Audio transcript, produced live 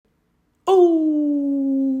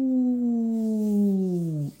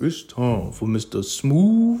It's time for Mr.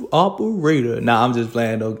 Smooth Operator. Nah, I'm just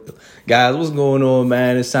playing though. Guys, what's going on,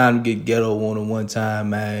 man? It's time to get ghetto on one time,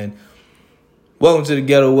 man. Welcome to the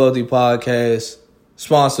Ghetto Wealthy Podcast,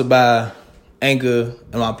 sponsored by Anchor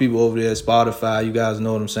and my people over there at Spotify. You guys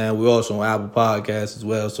know what I'm saying. We're also on Apple Podcasts as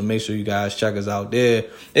well, so make sure you guys check us out there.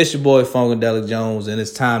 It's your boy Funkadelic Jones, and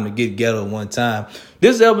it's time to get ghetto one time.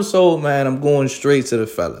 This episode, man, I'm going straight to the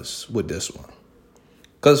fellas with this one.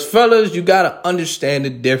 Because fellas, you got to understand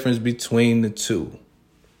the difference between the two,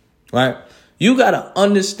 right? You got to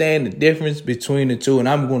understand the difference between the two, and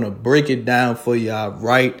I'm going to break it down for y'all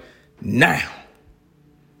right now.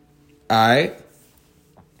 All right?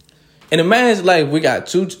 In a man's life, we got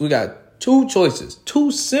two choices,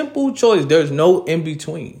 two simple choices. There's no in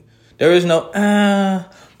between. There is no,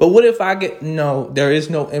 but what if I get, no, there is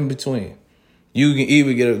no in between. You can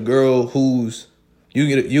either get a girl who's, you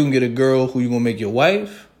can get a girl who you're going to make your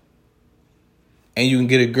wife, and you can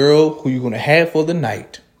get a girl who you're going to have for the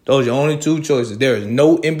night. Those are your only two choices. There is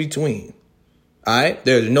no in between. All right?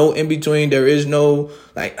 There's no in between. There is no,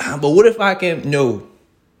 like, but what if I can, no,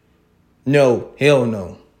 hell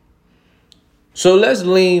no. So let's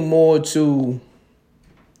lean more to,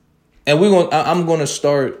 and I'm going to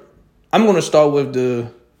start with the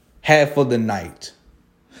half of the night.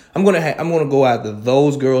 I'm gonna go after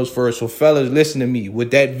those girls first. So fellas, listen to me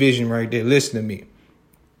with that vision right there. Listen to me.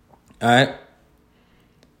 All right.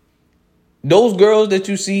 Those girls that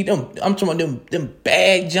you see, I'm talking about them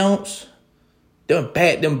bad jumps, them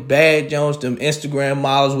bad jumps, them Instagram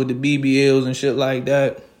models with the BBLs and shit like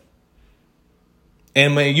that.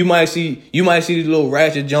 And man, you might see these little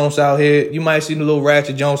ratchet jumps out here. You might see the little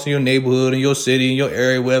ratchet jumps in your neighborhood, in your city, in your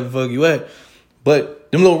area, wherever the fuck you at.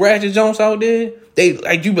 But them little ratchet jumps out there, they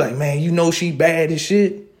like, you be like, man, you know she bad as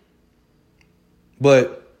shit.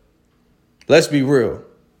 But let's be real.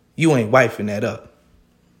 You ain't wifing that up.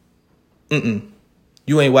 You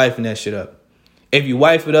ain't wifing that shit up. If you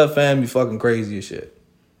wife it up, fam, you fucking crazy as shit.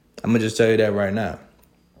 I'm gonna just tell you that right now.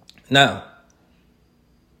 Now,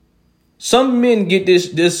 some men get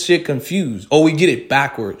this shit confused, or we get it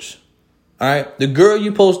backwards. All right? The girl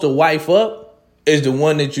you supposed to wife up is the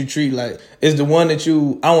one that you treat like, is the one that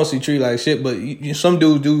you, I don't say treat like shit, but some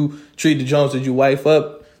dudes do treat the Jones that you wife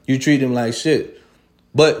up, you treat them like shit.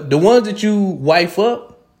 But the ones that you wife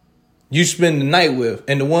up, you spend the night with.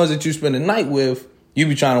 And the ones that you spend the night with, you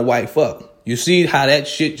be trying to wife up. You see how that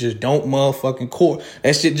shit just don't motherfucking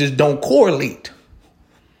that shit just don't correlate.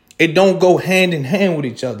 It don't go hand in hand with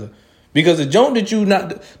each other. Because the joint that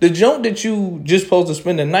you just supposed to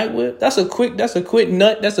spend the night with, that's a quick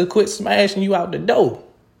nut, that's a quick smashing you out the door.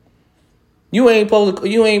 You ain't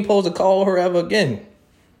supposed to call her ever again.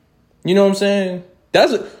 You know what I'm saying?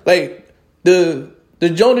 That's like the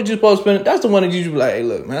joint that you supposed to spend, that's the one that you just be like, hey,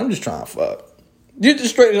 look, man, I'm just trying to fuck. You just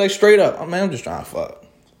straight up, oh, man, I'm just trying to fuck.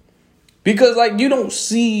 Because like you don't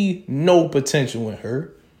see no potential in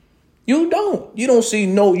her. You don't see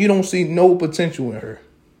no potential in her.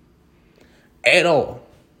 At all.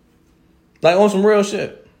 Like on some real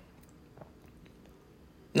shit.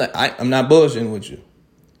 Like, I'm not bullshitting with you.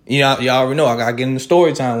 Y'all already know I got to get in the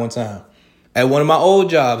story time one time. At one of my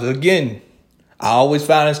old jobs, again, I always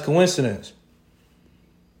found this coincidence.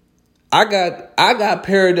 I got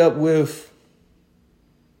paired up with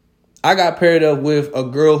a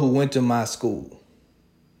girl who went to my school.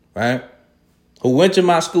 Right? Who went to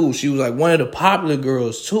my school. She was like one of the popular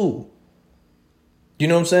girls too. You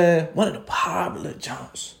know what I'm saying? One of the popular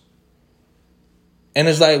jumps. And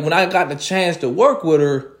it's like, when I got the chance to work with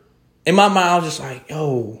her, in my mind, I was just like,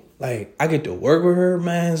 yo, like, I get to work with her,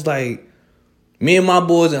 man. It's like, me and my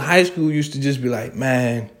boys in high school used to just be like,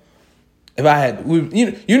 man, if I had,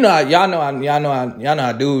 y'all know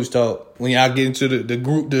how dudes talk. When y'all get into the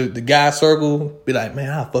group, the guy circle, be like,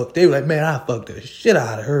 man, they were like, man, I fucked the shit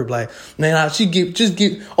out of her. Like, man, all she gotta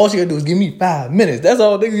do is give me 5 minutes. That's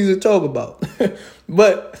all niggas used to talk about.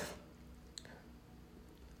 But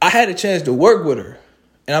I had a chance to work with her.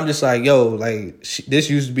 And I'm just like, yo, like, this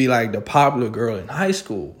used to be like the popular girl in high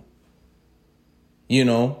school. You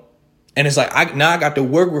know? And it's like, now I got to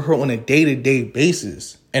work with her on a day-to-day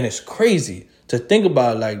basis. And it's crazy to think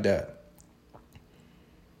about it like that.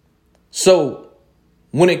 So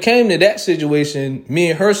when it came to that situation,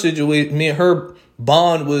 me and her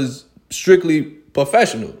bond was strictly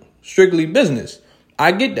professional, strictly business.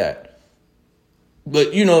 I get that.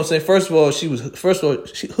 But you know what I'm saying? First of all, she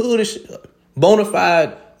hood as shit. Bona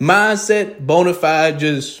fide mindset, bona fide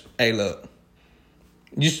just, hey, look,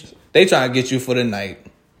 they trying to get you for the night.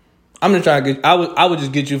 I'm just trying to get, I would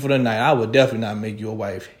just get you for the night. I would definitely not make you a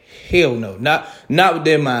wife. Hell no. Not with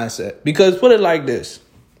their mindset. Because put it like this.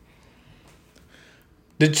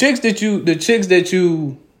 the chicks that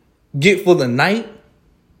you get for the night,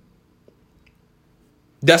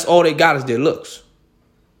 that's all they got is their looks.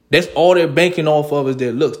 That's all they're banking off of is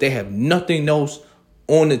their looks. They have nothing else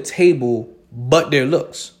on the table but their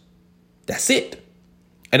looks. That's it.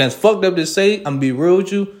 And that's fucked up to say, I'm gonna be real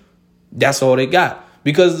with you, that's all they got.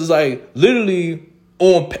 Because it's like literally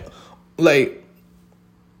like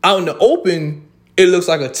out in the open, it looks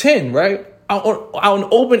like a 10, right? Out in the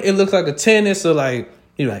open, it looks like a 10. And so like,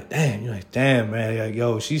 you're like, damn, man. Like,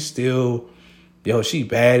 yo, she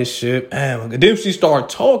bad as shit. Man. And then she start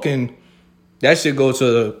talking, that shit go to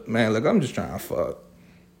the, man, look, I'm just trying to fuck.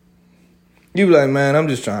 You be like, man, I'm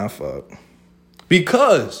just trying to fuck.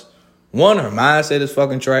 Because, one, her mindset is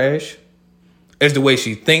fucking trash. It's the way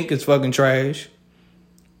she think is fucking trash.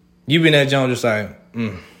 You be in that joint just like,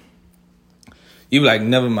 You be like,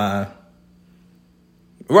 never mind.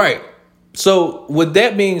 Right. So, with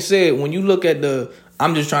that being said, when you look at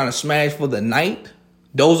I'm just trying to smash for the night,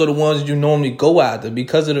 those are the ones that you normally go after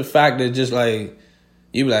because of the fact that just like,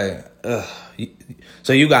 you be like, ugh.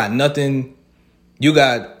 So you got nothing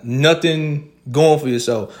going for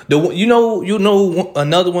yourself. You know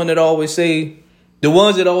another one that I always say, the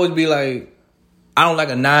ones that always be like, I don't like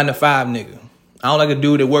a 9-to-5 nigga. I don't like a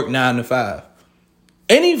dude that work 9 to 5.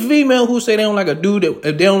 Any female who say they don't like a dude if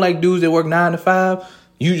they don't like dudes that work 9 to 5,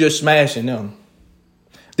 you just smashing them.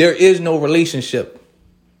 There is no relationship.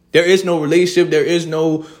 There is no,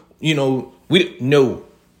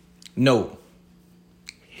 no.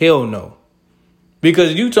 Hell no.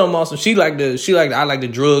 Because you talking about I like the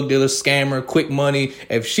drug dealer, scammer, quick money.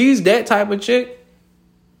 If she's that type of chick,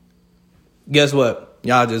 guess what?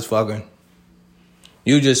 Y'all just fucking.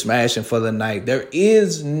 You just smashing for the night. There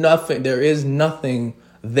is nothing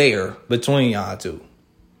there between y'all two.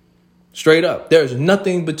 Straight up. There's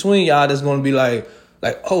nothing between y'all that's gonna be like,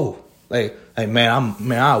 man,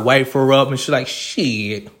 I'll wife her up and she's like,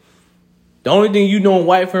 shit. The only thing you doing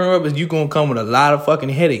wife her up is you gonna come with a lot of fucking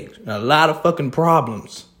headaches and a lot of fucking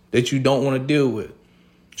problems that you don't want to deal with.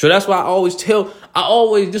 So that's why I always tell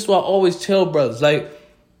brothers, like,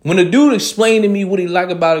 when a dude explain to me what he like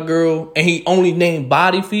about a girl and he only named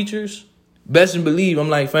body features, best and believe, I'm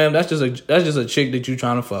like, fam, that's just a chick that you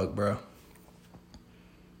trying to fuck, bro.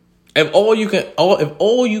 If all you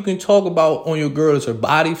can talk about on your girl is her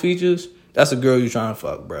body features, that's a girl you trying to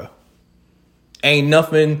fuck, bro. Ain't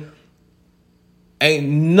nothing. There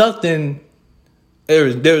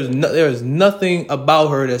is nothing about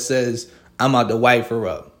her that says I'm about to wife her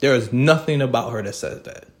up. There is nothing about her that says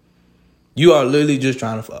that. You are literally just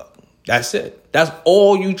trying to fuck. That's it. That's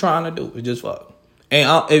all you trying to do is just fuck.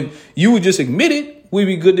 And if you would just admit it, we'd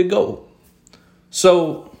be good to go.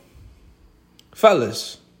 So,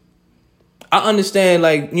 fellas, I understand,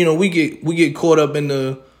 like, you know, we get caught up in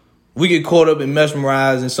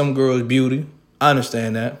mesmerized in some girl's beauty. I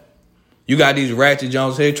understand that. You got these ratchet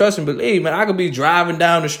Jones here. Trust and believe, man. I could be driving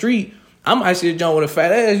down the street. I might see a John with a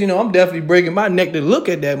fat ass. You know, I'm definitely breaking my neck to look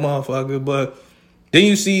at that motherfucker. But then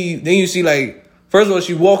you see, like, first of all,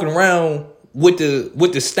 she walking around with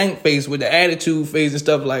the stank face, with the attitude face and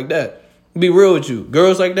stuff like that. Be real with you,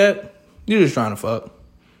 girls like that, you're just trying to fuck.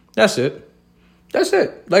 That's it.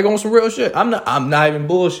 Like, on some real shit. I'm not even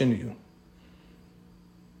bullshitting you.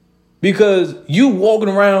 Because you walking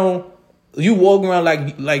around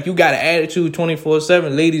like you got an attitude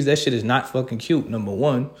 24/7. Ladies, that shit is not fucking cute, number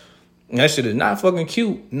one. That shit is not fucking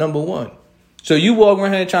cute, number one. So you walk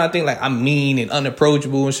around here trying to think like I'm mean and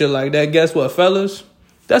unapproachable and shit like that. Guess what, fellas?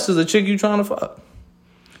 That's just a chick you trying to fuck.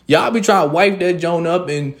 Y'all be trying to wipe that joint up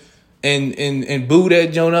and boo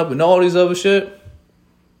that joint up and all this other shit.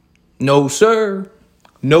 No, sir.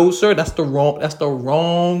 That's the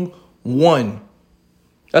wrong one.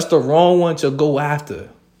 That's the wrong one to go after.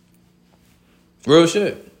 Real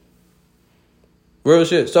shit.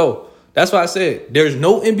 So that's why I said there's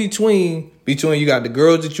no in between you got the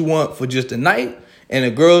girls that you want for just a night and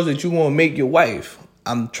the girls that you want to make your wife.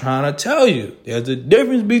 I'm trying to tell you, there's a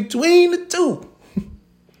difference between the two.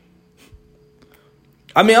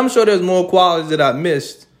 I mean, I'm sure there's more qualities that I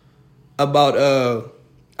missed about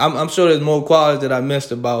I'm sure there's more qualities that I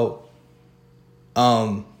missed about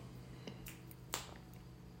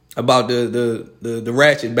the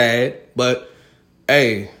Ratchet Bad, but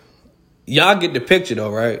hey, y'all get the picture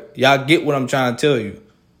though, right? Y'all get what I'm trying to tell you.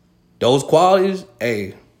 Those qualities,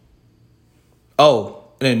 hey. Oh,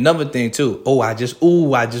 and another thing too.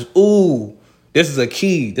 This is a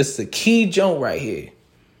key joint right here.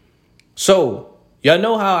 So, y'all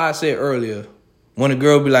know how I said earlier, when a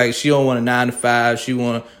girl be like, she don't want a 9 to 5, she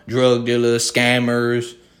want drug dealers,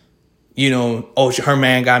 scammers, her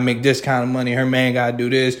man got to make this kind of money. Her man got to do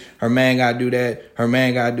this. Her man got to do that. Her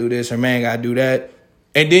man got to do this. Her man got to do that.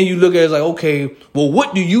 And then you look at it like, okay, well,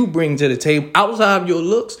 what do you bring to the table outside of your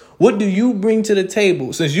looks? What do you bring to the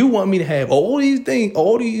table? Since you want me to have all these things,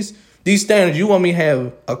 all these standards, you want me to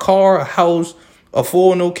have a car, a house, a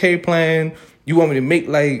 401k plan. You want me to make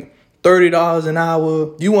like $30 an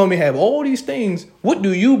hour. You want me to have all these things. What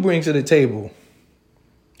do you bring to the table?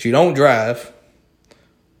 She don't drive.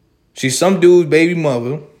 She's some dude's baby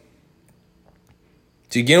mother.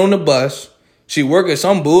 She get on the bus. She work at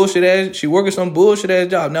some bullshit ass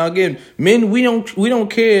job. Now again, men, we don't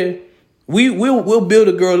care. We'll build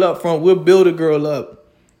a girl up We'll build a girl up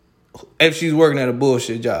if she's working at a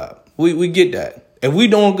bullshit job. We get that. If we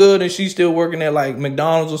doing good and she's still working at like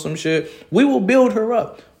McDonald's or some shit, we will build her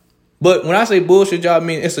up. But when I say bullshit job, I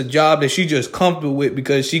mean it's a job that she just comfortable with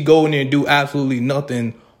because she go in there and do absolutely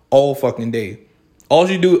nothing all fucking day. All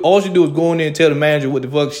she do is go in there and tell the manager what the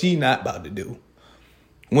fuck she not about to do.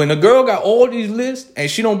 When a girl got all these lists and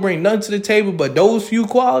she don't bring nothing to the table but those few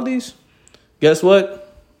qualities, guess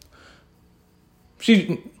what?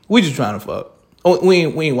 We just trying to fuck. Oh, we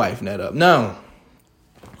ain't wifing that up. Now,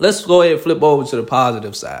 let's go ahead and flip over to the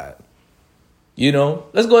positive side.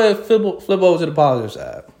 Let's go ahead and flip over to the positive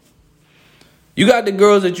side. You got the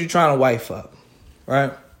girls that you're trying to wife up,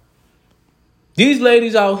 right? These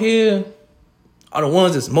ladies out here are the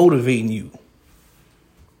ones that's motivating you.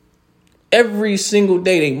 Every single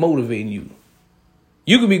day they motivating you.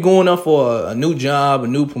 You could be going up for a new job, a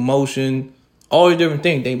new promotion, all these different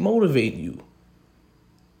things. They motivate you.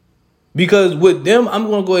 Because with them, I'm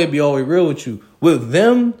going to go ahead and be always real with you. With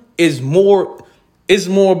them, it's more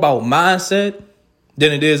about mindset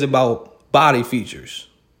than it is about body features.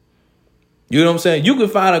 You know what I'm saying? You can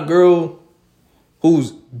find a girl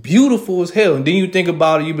who's beautiful as hell, and then you think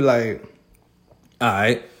about it, you be like, all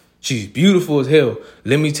right, she's beautiful as hell.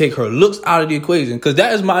 Let me take her looks out of the equation. Because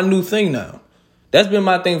that is my new thing now. That's been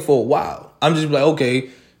my thing for a while. I'm just like, okay,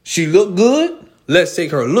 she look good. Let's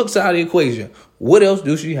take her looks out of the equation. What else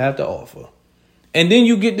do she have to offer? And then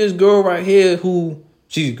you get this girl right here who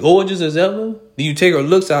she's gorgeous as ever. Then you take her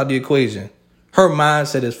looks out of the equation. Her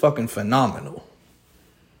mindset is fucking phenomenal.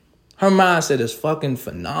 Her mindset is fucking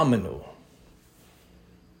phenomenal.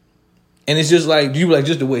 And it's just like,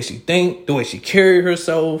 just the way she think, the way she carry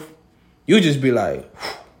herself. You just be like,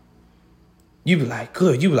 whew. You be like,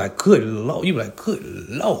 good. You be like, good Lord. You be like, good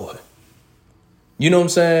Lord. You know what I'm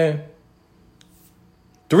saying?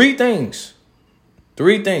 Three things.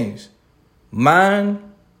 Mind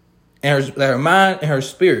and her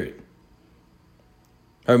spirit.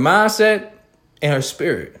 Her mindset and her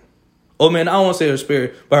spirit. Oh man, I don't want to say her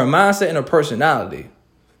spirit, but her mindset and her personality.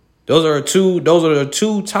 Those are the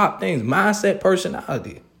two top things. Mindset,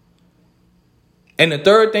 personality. And the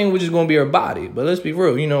third thing, which is going to be her body. But let's be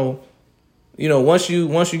real, once you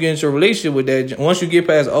get into a relationship with that, once you get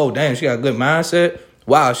past, oh damn, she got a good mindset.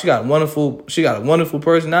 Wow, she got a wonderful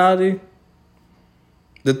personality.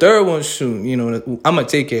 The third one, shoot, I'm gonna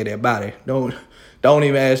take care of that body. Don't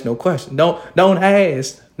even ask no questions. Don't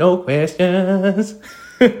ask no questions.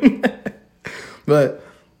 But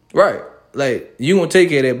right, like you gonna take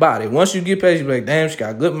care of that body. Once you get past, you be like, damn, she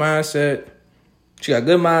got a good mindset. She got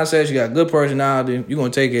good personality. You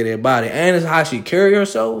gonna take care of that body, and it's how she carry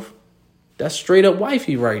herself. That's straight up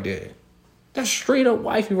wifey right there.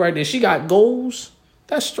 She got goals.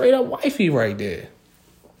 That's straight up wifey right there.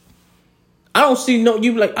 I mean,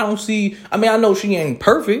 I know she ain't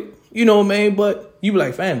perfect, you know what I mean? But you be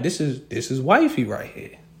like, fam, this is wifey right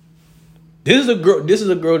here. This is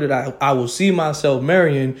a girl that I will see myself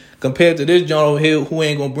marrying compared to this John Hill who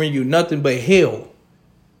ain't gonna bring you nothing but hell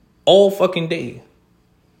all fucking day.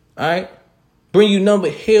 All right? Bring you nothing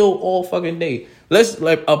but hell all fucking day.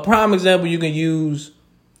 Like a prime example you can use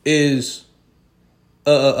is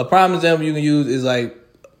like,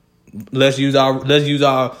 let's use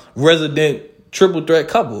our resident triple threat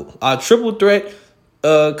couple. Our triple threat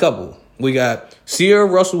couple. We got Sierra,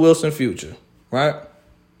 Russell Wilson, Future, right?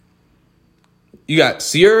 You got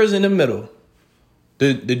Sierra's in the middle.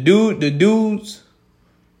 The dudes,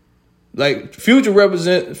 like Future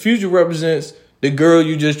represents the girl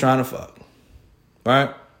you just trying to fuck,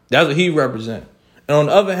 right? That's what he represents. And on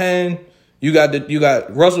the other hand, you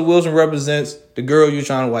got Russell Wilson represents the girl you're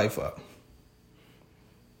trying to wife up.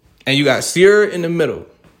 And you got Sierra in the middle.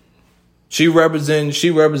 She represents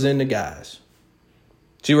the guys.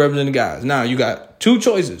 Now you got two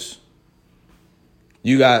choices.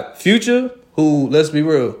 You got Future, who, let's be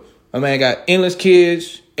real, my man got endless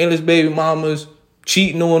kids, endless baby mamas,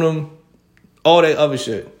 cheating on them, all that other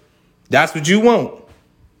shit. That's what you want.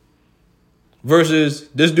 versus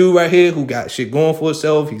this dude right here who got shit going for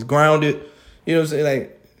himself. He's grounded. You know what I'm saying?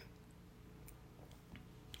 Like,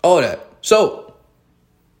 all that. So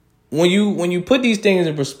when you put these things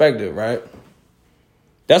in perspective, right?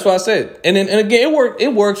 That's what I said. And again,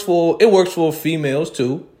 it works for females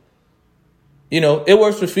too. You know, it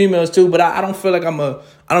works for females too, but I don't feel like I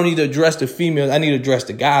don't need to address the females. I need to address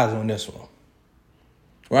the guys on this one.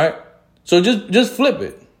 Right? So just flip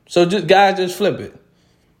it. So just flip it.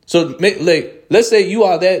 So let's say you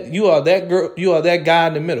are that girl, you are that guy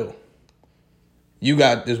in the middle. You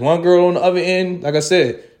got this one girl on the other end. Like I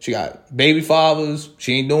said, she got baby fathers.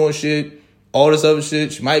 She ain't doing shit. All this other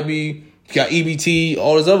shit. She got EBT,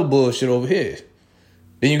 all this other bullshit over here.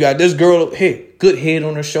 Then you got this girl, hey, good head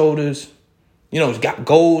on her shoulders. You know, she got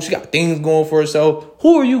goals. She got things going for herself.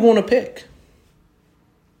 Who are you going to pick?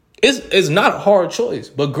 It's not a hard choice.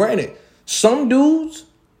 But granted, some dudes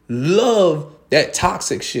love that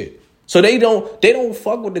toxic shit. So they don't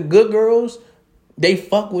fuck with the good girls. They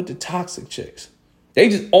fuck with the toxic chicks. They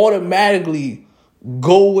just automatically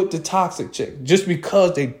go with the toxic chick just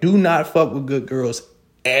because they do not fuck with good girls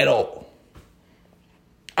at all.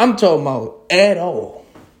 I'm talking about at all.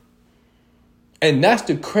 And that's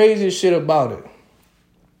the craziest shit about it.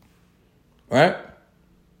 Right?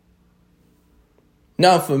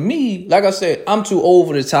 Now, for me, like I said, I'm too old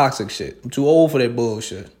for the toxic shit. I'm too old for that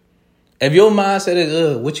bullshit. If your mindset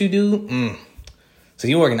is, what you do? So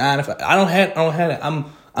you working 9 to 5. I don't have that.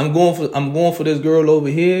 I'm going for this girl over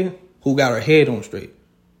here who got her head on straight,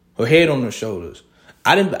 her head on her shoulders.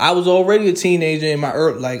 I was already a teenager in my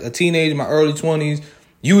early 20s.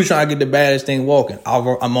 You were trying to get the baddest thing walking.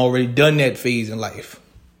 I'm already done that phase in life.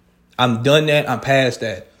 I'm done that. I'm past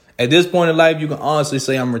that. At this point in life, you can honestly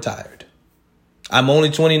say I'm retired. I'm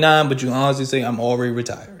only 29, but you can honestly say I'm already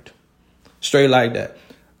retired. Straight like that.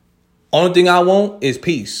 Only thing I want is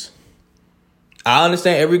peace. I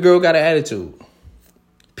understand every girl got an attitude.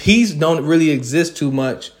 Peace don't really exist too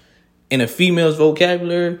much in a female's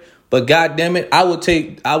vocabulary, but goddamn it, I would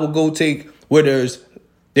go take where there's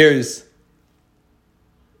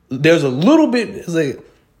a little bit,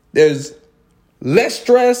 there's less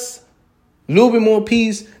stress, a little bit more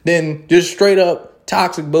peace than just straight up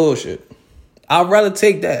toxic bullshit. I'd rather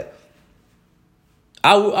take that.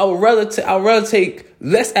 I would rather take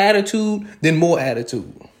less attitude than more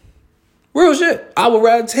attitude. Real shit. I would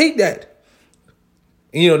rather take that.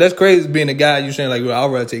 And, you know, that's crazy being a guy. You're saying like, well,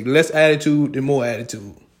 I'd rather take less attitude than more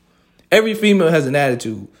attitude. Every female has an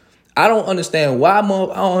attitude. I don't understand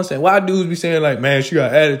why dudes be saying like, man, she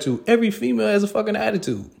got attitude. Every female has a fucking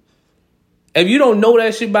attitude. If you don't know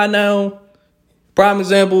that shit by now, prime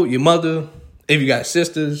example, your mother, if you got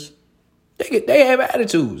sisters, they have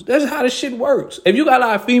attitudes. That's how this shit works. If you got a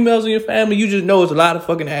lot of females in your family, you just know it's a lot of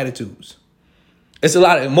fucking attitudes. It's a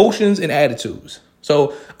lot of emotions and attitudes.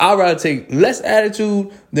 So I'd rather take less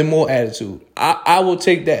attitude than more attitude. I will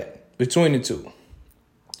take that between the two.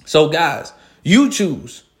 So guys, you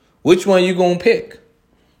choose which one you gonna pick.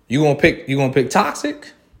 You gonna pick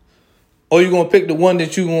toxic, or you gonna pick the one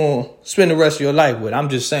that you gonna spend the rest of your life with. I'm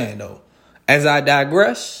just saying though. As I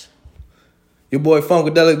digress, your boy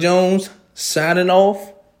Funkadelic Jones signing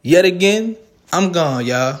off yet again. I'm gone,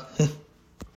 y'all.